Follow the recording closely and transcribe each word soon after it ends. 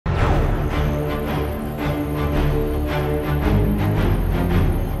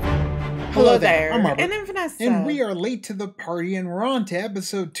Hello there. I'm Robert. And I'm Vanessa. And we are late to the party, and we're on to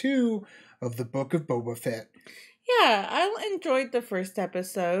episode 2 of the Book of Boba Fett. Yeah, I enjoyed the first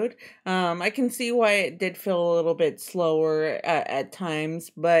episode. I can see why it did feel a little bit slower at times,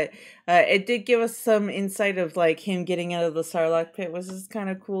 but it did give us some insight of like him getting out of the Sarlacc pit, which is kind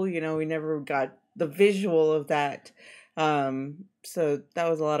of cool. You know, we never got the visual of that. So that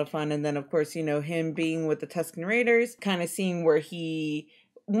was a lot of fun. And then, of course, you know, him being with the Tusken Raiders, kind of seeing where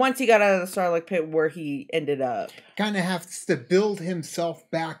once he got out of the Sarlacc pit, where he ended up. Kind of has to build himself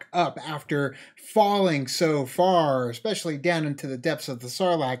back up after falling so far, especially down into the depths of the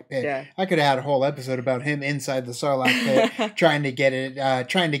Sarlacc pit. Yeah. I could have had a whole episode about him inside the Sarlacc pit, trying to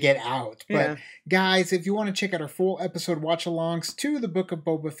get out. But Yeah. guys, if you want to check out our full episode watch-alongs to the Book of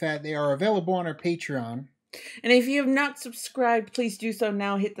Boba Fett, they are available on our Patreon. And if you have not subscribed, please do so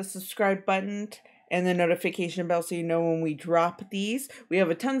now. Hit the subscribe button and the notification bell so you know when we drop these. We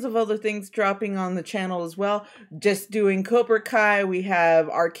have tons of other things dropping on the channel as well. Just doing Cobra Kai. We have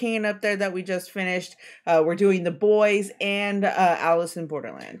Arcane up there that we just finished. We're doing The Boys and Alice in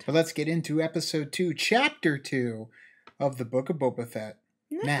Borderland. But let's get into episode 2, chapter 2 of the Book of Boba Fett.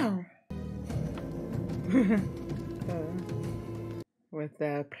 Now. With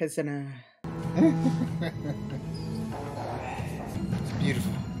the prisoner. It's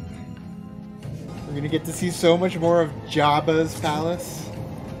beautiful. We're going to get to see so much more of Jabba's palace.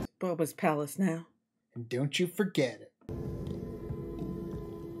 Boba's palace now. And don't you forget it.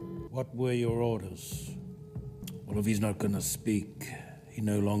 What were your orders? Well, if he's not gonna speak, he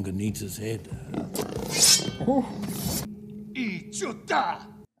no longer needs his head. Ooh.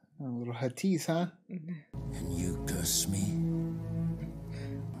 A little Huttese, huh? And you curse me?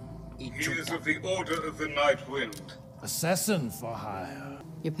 He is of the Order of the Night Wind. Assassin for hire.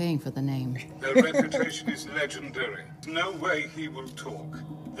 You're paying for the name. Their reputation is legendary. No way he will talk.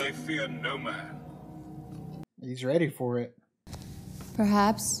 They fear no man. He's ready for it.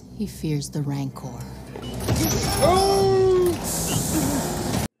 Perhaps he fears the Rancor. Oh!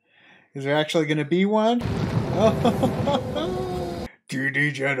 Is there actually going to be one?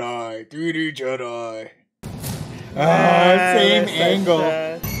 2D Jedi, 2D Jedi. Same angle.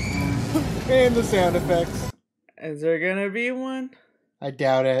 And the sound effects. Is there gonna be one? I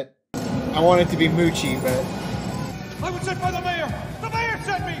doubt it. I want it to be Moochie, but... I was sent by the mayor! The mayor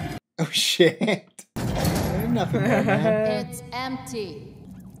sent me! Oh, shit. There's nothing there, man. It's empty.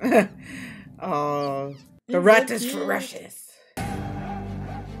 Oh, the rat is ferocious.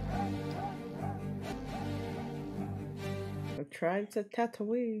 The tribes of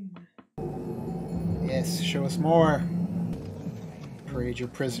Tatooine. Yes, show us more. Parade your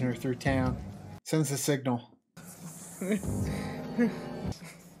prisoner through town. Sends the signal. A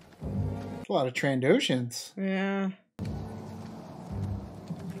lot of Trandoshans. Yeah.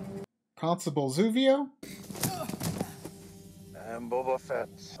 Constable Zuvio? I'm Boba Fett.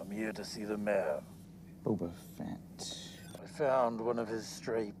 I'm here to see the mayor. Boba Fett. I found one of his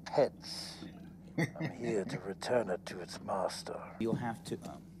stray pets. I'm here to return it to its master. You'll have to,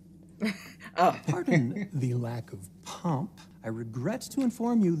 Oh. Pardon the lack of pomp. I regret to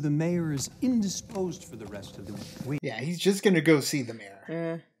inform you the mayor is indisposed for the rest of the week. Yeah, he's just gonna go see the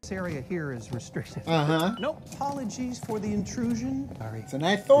mayor. This area here is restricted. Uh-huh. No apologies for the intrusion. Sorry. It's an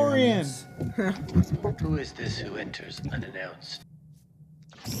Ithorian. Who is this who enters unannounced?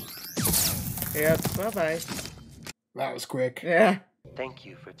 Yep, bye-bye. That was quick. Yeah. Thank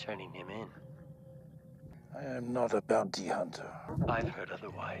you for turning him in. I am not a bounty hunter. I've heard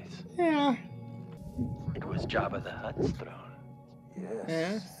otherwise. Yeah. It was Jabba the Hutt's throne. Yes,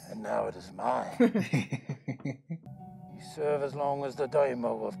 Yeah. and now it is mine. You serve as long as the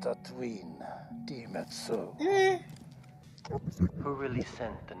daimyo of Tatooine. Deem it so. Who really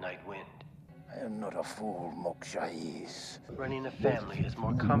sent the Night Wind? I am not a fool, Mokshais. Running a family is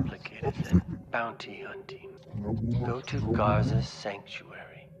more complicated than bounty hunting. Go to Garza's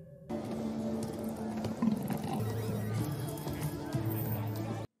sanctuary.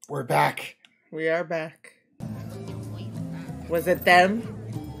 We're back. We are back. Was it them?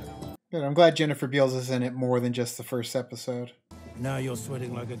 Good. I'm glad Jennifer Beals is in it more than just the first episode. Now you're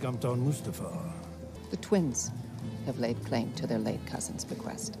sweating like a Gumpton Mustafa. The twins have laid claim to their late cousin's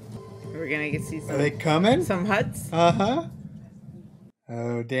bequest. We're gonna get to see Are they coming? some huts. Uh-huh.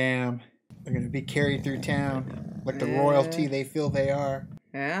 Oh, damn. They're gonna be carried through town like the royalty they feel they are.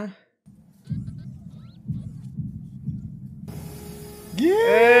 Yeah.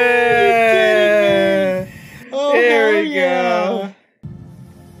 Yeah! Oh, There hell we yeah. go.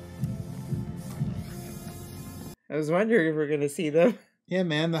 I was wondering if we're gonna see them. Yeah,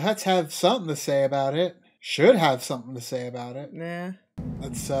 man, the Hutts have something to say about it. Should have something to say about it. Nah.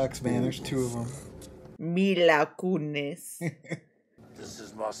 That sucks, man. There's 2 of them. Mila Kunis. This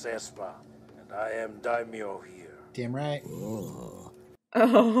is Masespa, and I am Daimyo here. Damn right. Oh.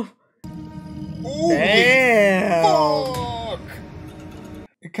 Ooh, Damn. fuck!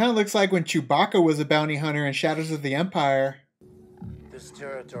 It kind of looks like when Chewbacca was a bounty hunter in Shadows of the Empire. This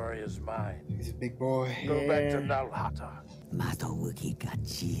territory is mine. He's a big boy. Go back to Nalhata.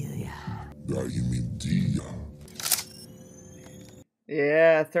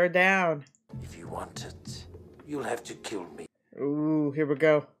 Yeah, third down. If you want it, you'll have to kill me. Ooh, here we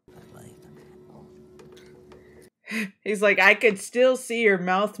go. He's like, I could still see your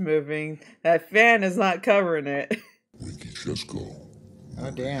mouth moving. That fan is not covering it.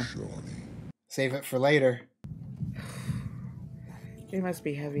 Oh, damn. Save it for later. It must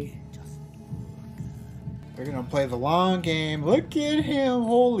be heavy. They're gonna play the long game. Look at him.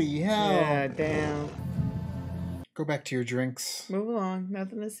 Holy hell. Yeah, damn. Go back to your drinks. Move along.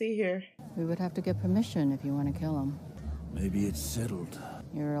 Nothing to see here. We would have to get permission if you want to kill him. Maybe it's settled.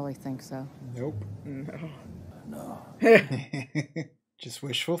 You really think so? Nope. No. No. Just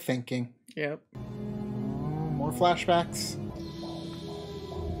wishful thinking. Yep. More flashbacks.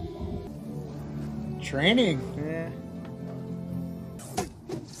 Training. Yeah.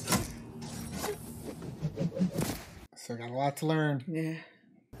 So got a lot to learn. Yeah.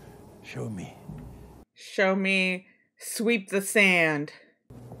 Show me. Show me. Sweep the sand.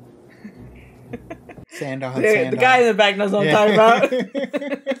 Sand on, The sand guy in on. the back knows what I'm talking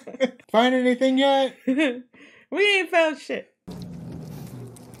about. Find anything yet? We ain't found shit.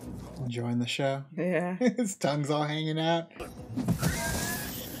 Enjoying the show. Yeah. His tongue's all hanging out.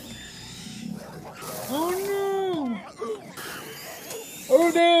 Oh no!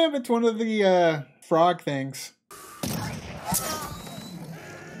 Oh damn! It's one of the frog things.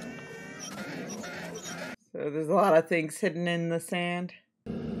 So there's a lot of things hidden in the sand.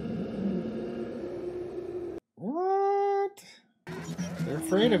 What? They're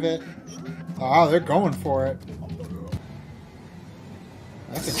afraid of it. Oh, they're going for it.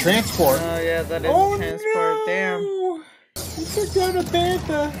 That's a transport. Oh yeah, that is Oh a transport. no! Damn. He took down a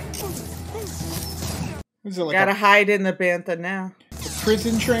bantha. Was it like Gotta a hide in the bantha now.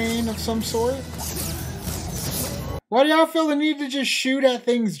 prison train of some sort? Why do y'all feel the need to just shoot at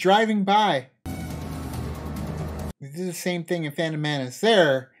things driving by? They did the same thing in Phantom Menace.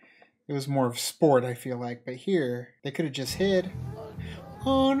 There, it was more of sport, I feel like. But here, they could have just hid.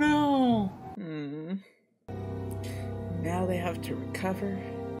 Oh no! Now they have to recover.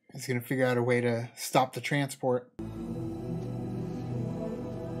 He's gonna figure out a way to stop the transport.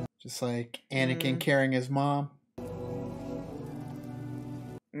 Just like Anakin carrying his mom.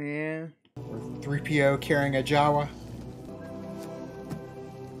 Yeah. Or 3PO carrying a Jawa.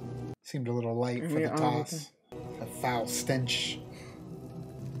 Seemed a little light for the toss. A foul stench.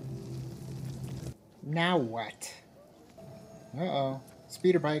 Now what? Uh-oh.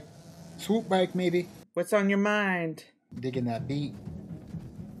 Speeder bike. Swoop bike, maybe. What's on your mind? Digging that beat.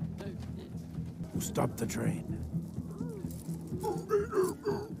 Who stopped the train?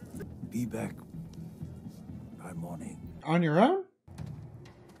 Be back by morning. On your own?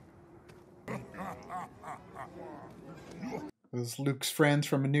 Those Luke's friends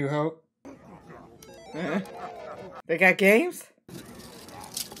from A New Hope. They got games?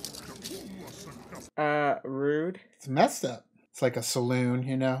 Rude. It's messed up. It's like a saloon,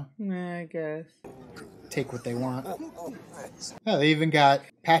 you know? I guess. Take what they want. Oh, they even got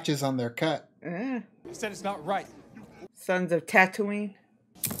patches on their cut. You said it's not right. Sons of Tatooine.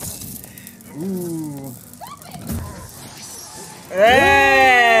 Ooh.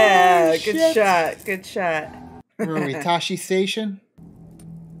 Yeah! Oh, Good shit. shot. Good shot. Where are we? Tashi Station?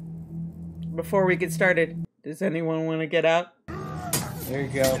 Before we get started, does anyone want to get out? There you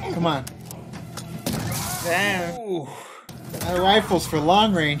go. Come on. Damn. Ooh. That rifle's for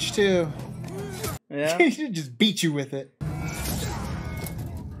long range, too. Yeah. He should just beat you with it.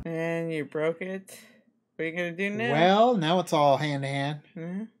 And you broke it. What are you gonna do now? Well, now it's all hand to hand.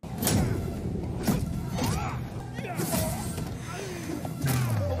 Hmm?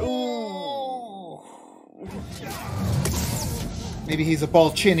 Ooh. Maybe he's a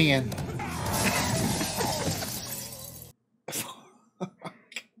Balchinian.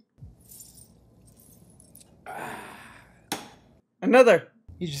 Another.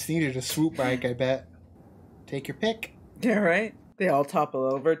 You just needed a swoop bike, I bet. Take your pick. Yeah, right? They all topple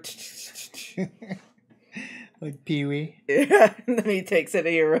over. Like Pee-wee. Yeah, and then he takes it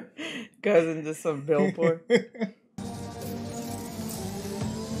and he goes into some billboard.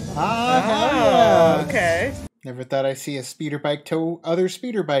 Yeah. Okay. Never thought I'd see a speeder bike tow other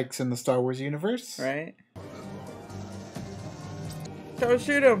speeder bikes in the Star Wars universe. Right. Don't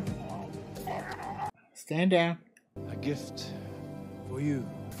shoot him. Stand down. A gift for you.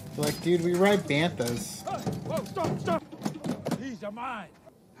 Like, dude, we ride banthas. Whoa, stop! These are mine.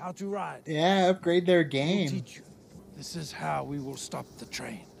 How to ride. Yeah, upgrade their We'll game. teach you. This is how we will stop the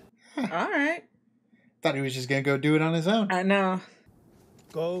train. All right. Thought he was just gonna go do it on his own. I know.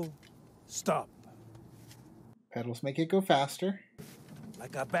 Go, stop. Pedals make it go faster.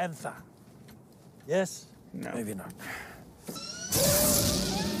 Like a bantha. Yes? No. Maybe not.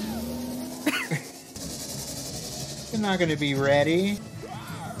 They're not gonna be ready.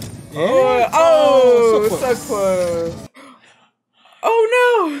 Oh, so so close. close.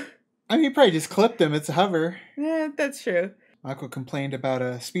 Oh no! I mean, he probably just clipped him. It's a hover. Yeah, that's true. Michael complained about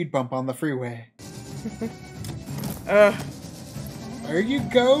a speed bump on the freeway. There There you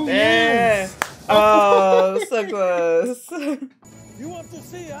go. Yeah. Yes. Oh, so close. You want to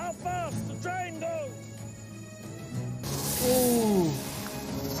see how fast the train goes? Ooh.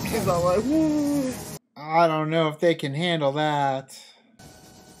 He's all like, woo. I don't know if they can handle that.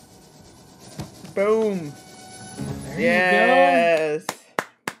 Boom. There Yes.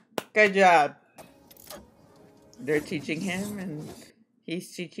 Good job. They're teaching him and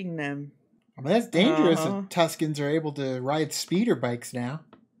he's teaching them. I mean, that's dangerous Uh-huh. if Tuscans are able to ride speeder bikes now.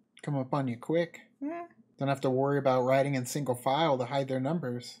 Come up on you quick. Yeah. Don't have to worry about riding in single file to hide their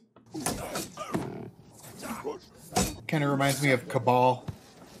numbers. Kind of reminds me of Cabal.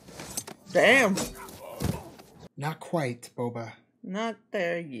 Damn. Not quite, Boba. Not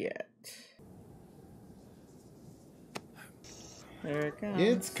there yet. There it comes.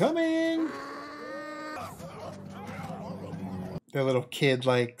 It's coming! The little kid,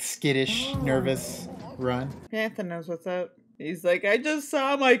 like, skittish, nervous run. Panther knows what's up. He's like, I just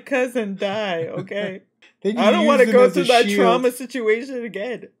saw my cousin die, okay? They can I don't use want to him go as through a that shield. trauma situation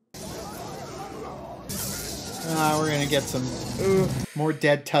again. We're gonna get some Oof. more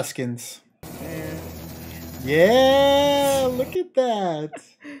dead Tuscans. Yeah. Yeah, look at that.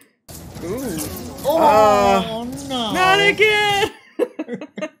 Ooh. Oh, no. Not again!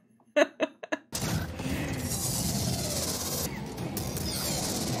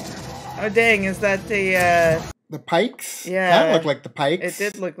 Oh, dang, is that the, The Pikes? Yeah. That looked like the Pikes.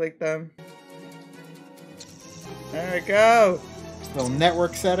 It did look like them. There we go. Little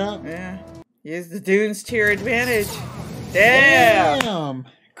network setup. Yeah. Use the dunes to your advantage. Yeah! Damn.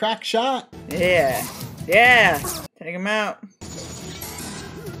 Crack shot. Yeah. Yeah! Take him out.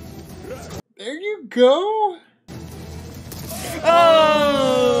 There you go.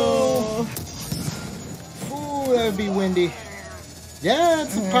 Oh! Ooh, that would be windy. Yeah,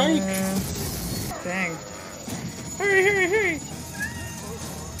 it's a pike. Dang. Hurry, hurry, hurry!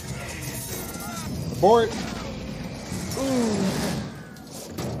 Abort.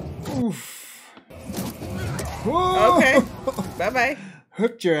 Oof. Whoa. Okay. Bye-bye.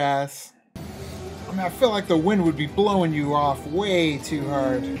 Hooked your ass. I mean, I feel like the wind would be blowing you off way too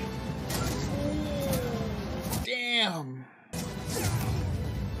hard. Damn.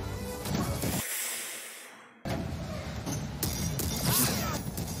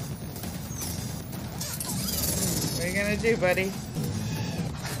 What are you gonna do, buddy?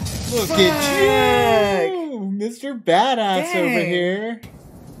 Look at you, Mr. Badass Dang. over here.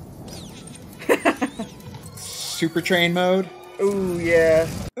 Super train mode. Ooh, yeah.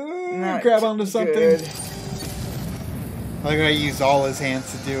 Ooh, Not grab onto something. good. I like how he used all his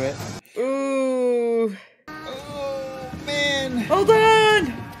hands to do it. Ooh. Oh, man. Hold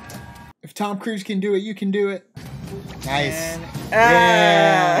on! If Tom Cruise can do it, you can do it. Nice. And,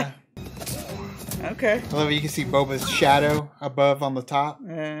 Yeah. Okay. I love it. You can see Boba's shadow above on the top.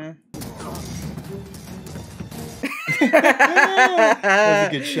 That That was a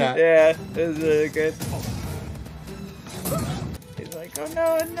good shot. Yeah, it was really good. He's like, oh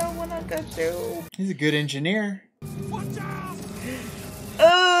no, no, we're not gonna do. He's a good engineer.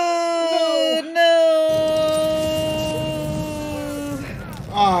 Oh no!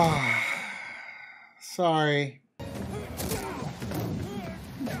 Ah, sorry.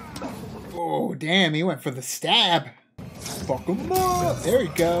 Oh, damn, he went for the stab. Fuck him up. There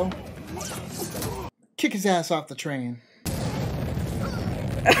you go. Kick his ass off the train.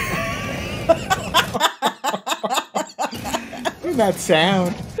 Look at that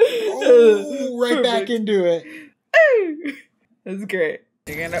sound. Oh, right back into it. That's great.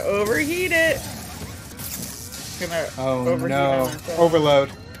 You're gonna overheat it. Gonna Oh overheat no. it myself.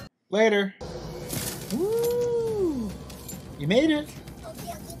 Overload. Later. Woo. You made it.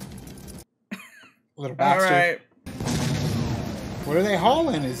 Little All bastard. right. What are they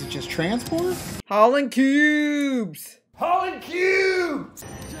hauling? Is it just transport? Hauling cubes. Hauling cubes!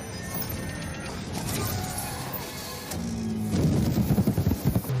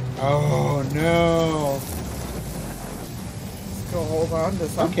 Oh no. Let's go hold on to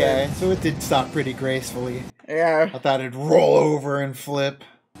something. Okay, so it did stop pretty gracefully. Yeah. I thought it'd roll over and flip.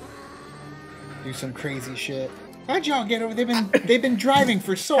 Do some crazy shit. How'd y'all get over? They've been driving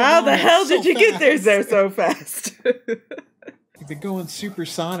for so long. How the hell did so you get there fast. so fast? They've been going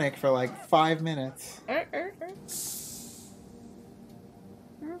supersonic for like 5 minutes. Are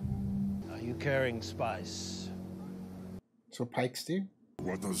you carrying spice? That's what pikes do.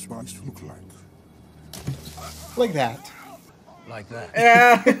 What does spice look like? Like that. Like that?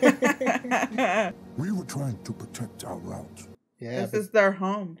 Yeah. We were trying to protect our route. Yeah, This is their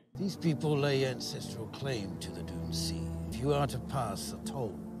home. These people lay ancestral claim to the Dune Sea. If you are to pass, a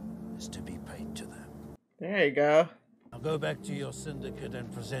toll is to be paid to them. There you go. Now go back to your syndicate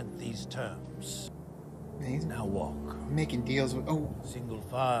and present these terms. he's Now walk. making deals with. Oh, Single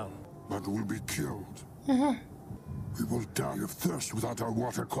file. But we'll be killed. uh-huh. We will die of thirst without our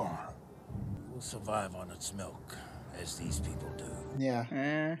water car. We'll survive on its milk, as these people do. Yeah.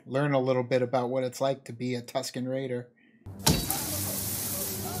 Eh. Learn a little bit about what it's like to be a Tusken Raider.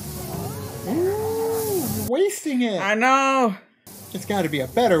 Ooh, wasting it. I know. It's got to be a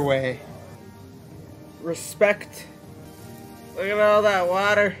better way. Respect. Look at all that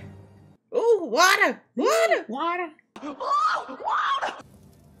water. Ooh, water! Water! Water.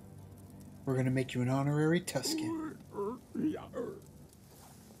 We're gonna make you an honorary Tusken.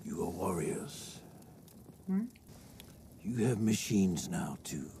 You are warriors. You have machines now,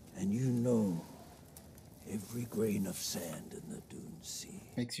 too. And you know every grain of sand in the Dune Sea.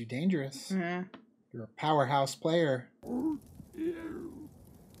 Makes you dangerous. Yeah. You're a powerhouse player.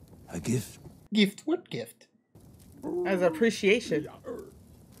 A gift? Gift? What gift? As appreciation.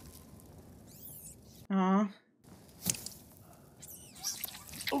 Aw.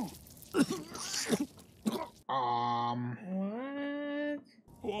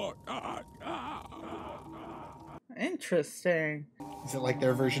 What? Interesting. Is it like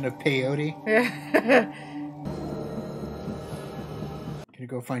their version of peyote? Yeah. Gonna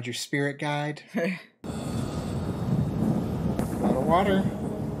go find your spirit guide. A lot of water.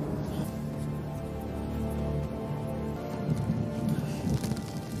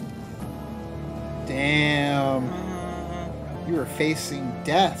 Damn. You were facing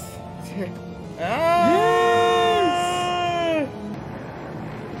death. Yes!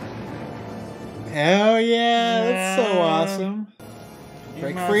 Hell yeah, that's so Yeah. awesome.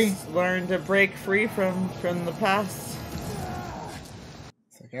 Break free. Learn to break free from the past.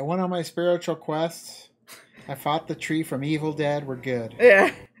 It's like I went on my spiritual quest. I fought the tree from Evil Dead. We're good.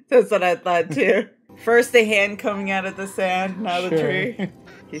 Yeah, that's what I thought too. First the hand coming out of the sand, now the Sure. tree.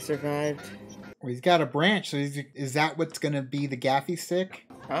 He survived. Well, he's got a branch, so is that what's gonna be the gaffy stick?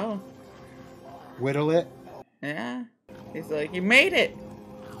 Oh, Whittle it. yeah. He's like, you made it.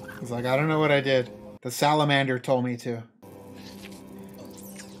 He's like, I don't know what I did. The salamander told me to.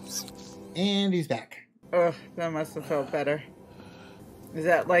 And he's back. Ugh, that must have felt better. Is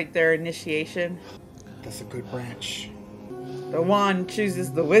that like their initiation? That's a good branch. The wand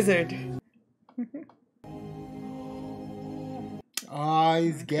chooses the wizard. Oh,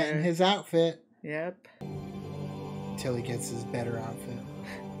 he's getting his outfit. Yep. Until he gets his better outfit.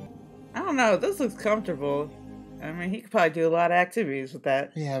 I don't know. This looks comfortable. I mean, he could probably do a lot of activities with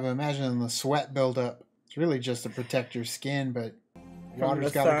that. Yeah, but imagine the sweat buildup. It's really just to protect your skin, but From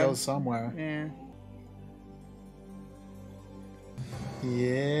water's the got to go sun. somewhere. Yeah.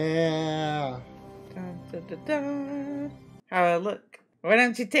 Yeah. Dun, dun, dun, dun. How I look. Why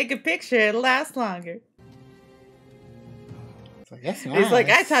don't you take a picture? It'll last longer. It's like, that's nice. He's like,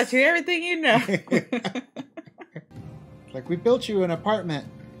 I taught you everything you know. Like, we built you an apartment.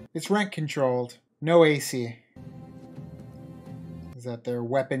 It's rent controlled. No AC. Is that their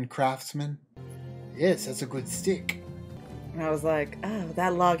weapon craftsman? Yes, that's a good stick. And I was like, oh,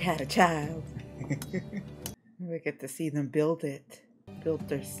 that log had a child. We get to see them build it. Build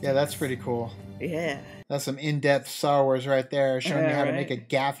their stuff. Yeah, that's pretty cool. Yeah. That's some in-depth Star Wars right there, showing you how to Right. make a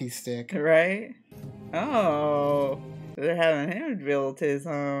gaffy stick. Right? Oh. They're having him build his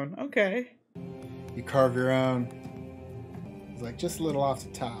own. Okay. You carve your own. It's like just a little off the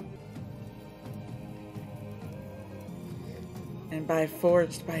top. And by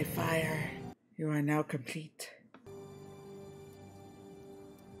forged by fire, you are now complete.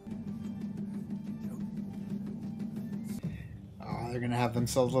 Oh, they're gonna have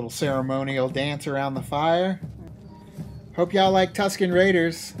themselves a little ceremonial dance around the fire. Hope y'all like Tusken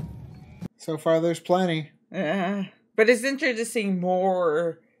Raiders. So far, there's plenty. Yeah. But it's interesting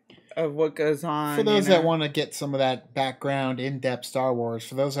more of what goes on. For those you know? that want to get some of that background, in-depth Star Wars,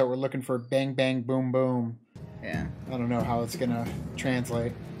 for those that were looking for bang, bang, boom, boom, Yeah. I don't know how it's gonna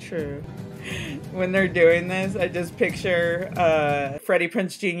translate. True. When they're doing this, I just picture Freddie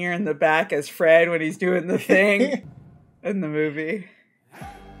Prinze Jr. in the back as Fred when he's doing the thing in the movie.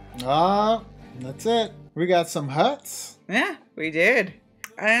 That's it. We got some huts. Yeah, we did.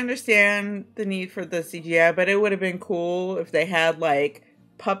 I understand the need for the CGI, but it would have been cool if they had like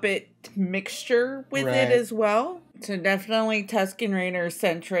puppet mixture with it as well. So definitely Tusken Raider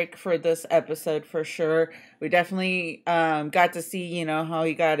centric for this episode for sure. We definitely got to see, you know, how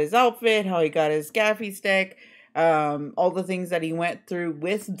he got his outfit, how he got his gaffy stick, all the things that he went through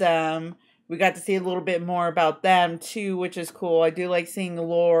with them. We got to see a little bit more about them too, which is cool. I do like seeing the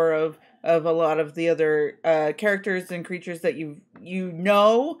lore of a lot of the other characters and creatures that you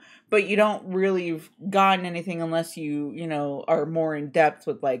know, but you don't really have gotten anything unless you know, are more in depth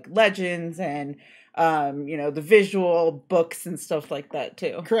with like legends and you know, the visual books and stuff like that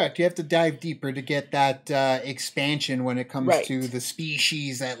too. Correct. You have to dive deeper to get that expansion when it comes to the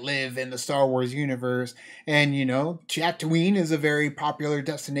species that live in the Star Wars universe. And, you know, Tatooine is a very popular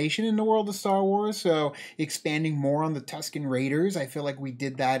destination in the world of Star Wars. So expanding more on the Tusken Raiders, I feel like we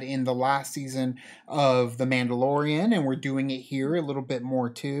did that in the last season of The Mandalorian, and we're doing it here a little bit more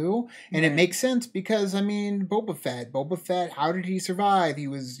too. And it makes sense because, I mean, Boba Fett, how did he survive? He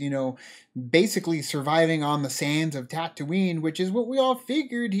was, you know, basically surviving on the sands of Tatooine, which is what we all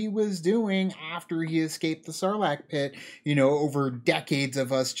figured he was doing after he escaped the Sarlacc pit, you know, over decades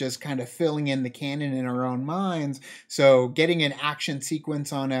of us just kind of filling in the canon in our own minds. So getting an action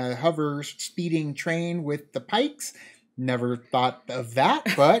sequence on a hover speeding train with the Pikes, never thought of that,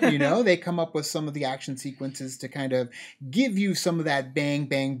 but, you know, they come up with some of the action sequences to kind of give you some of that bang,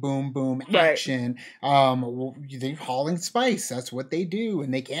 bang, boom, boom action. They're hauling spice. That's what they do,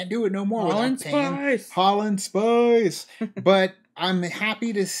 and they can't do it no more without paying Holland Spice. But I'm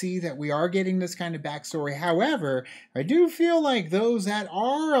happy to see that we are getting this kind of backstory. However, I do feel like those that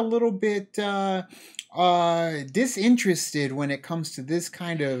are a little bit disinterested when it comes to this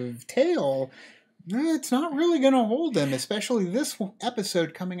kind of tale, it's not really going to hold them, especially this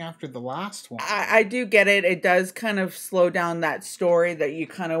episode coming after the last one. I do get it. It does kind of slow down that story that you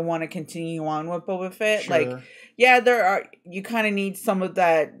kind of want to continue on with Boba Fett. Sure. Like, yeah, you kind of need some of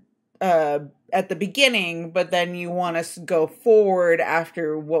that at the beginning, but then you want to go forward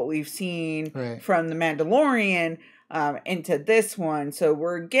after what we've seen from The Mandalorian into this one. So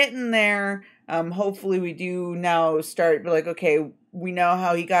we're getting there. Hopefully we do now start like, okay, we know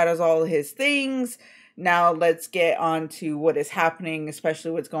how he got us all his things. Now let's get on to what is happening,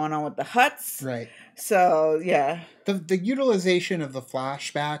 especially what's going on with the huts. Right. So, yeah. The utilization of the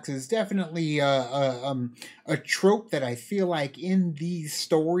flashbacks is definitely a trope that I feel like in these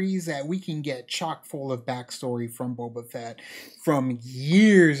stories that we can get chock full of backstory from Boba Fett from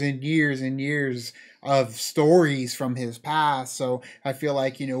years and years and years of stories from his past. So I feel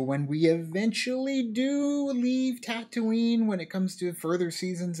like, you know, when we eventually do leave Tatooine when it comes to further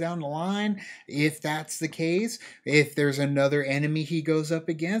seasons down the line, if that's the case, if there's another enemy he goes up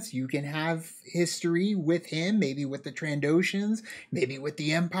against, you can have history with him, maybe with the Trandoshans, maybe with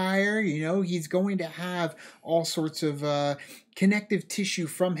the Empire. You know, he's going to have all sorts of connective tissue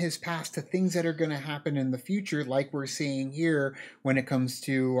from his past to things that are going to happen in the future, like we're seeing here when it comes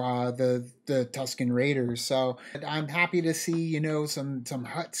to the Tusken Raiders. So I'm happy to see, you know, some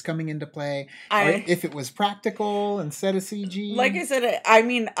huts coming into play. If it was practical instead of CG. Like I said, I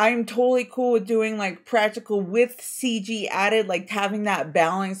mean, I'm totally cool with doing like practical with CG added, like having that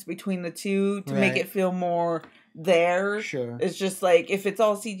balance between the two to make it feel more there. Sure. It's just like, if it's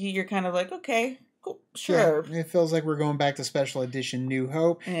all CG, you're kind of like, okay, cool, sure. Yeah, it feels like we're going back to Special Edition New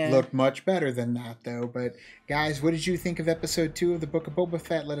Hope. Looked much better than that, though. But guys, what did you think of episode 2 of the Book of Boba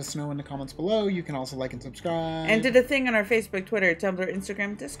Fett? Let us know in the comments below. You can also like and subscribe. And did a thing on our Facebook, Twitter, Tumblr,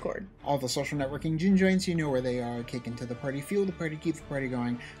 Instagram, Discord. All the social networking gin joints, you know where they are. Kick into the party, fuel the party, keep the party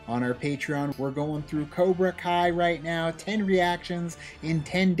going. On our Patreon, we're going through Cobra Kai right now. 10 reactions in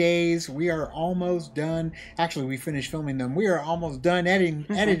 10 days. We are almost done. Actually, we finished filming them. We are almost done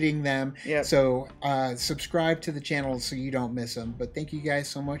editing them. Yep. So subscribe to the channel so you don't miss them. But thank you guys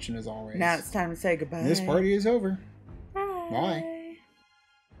so much, and as always, now it's time to say goodbye. This party is over. Bye. Bye.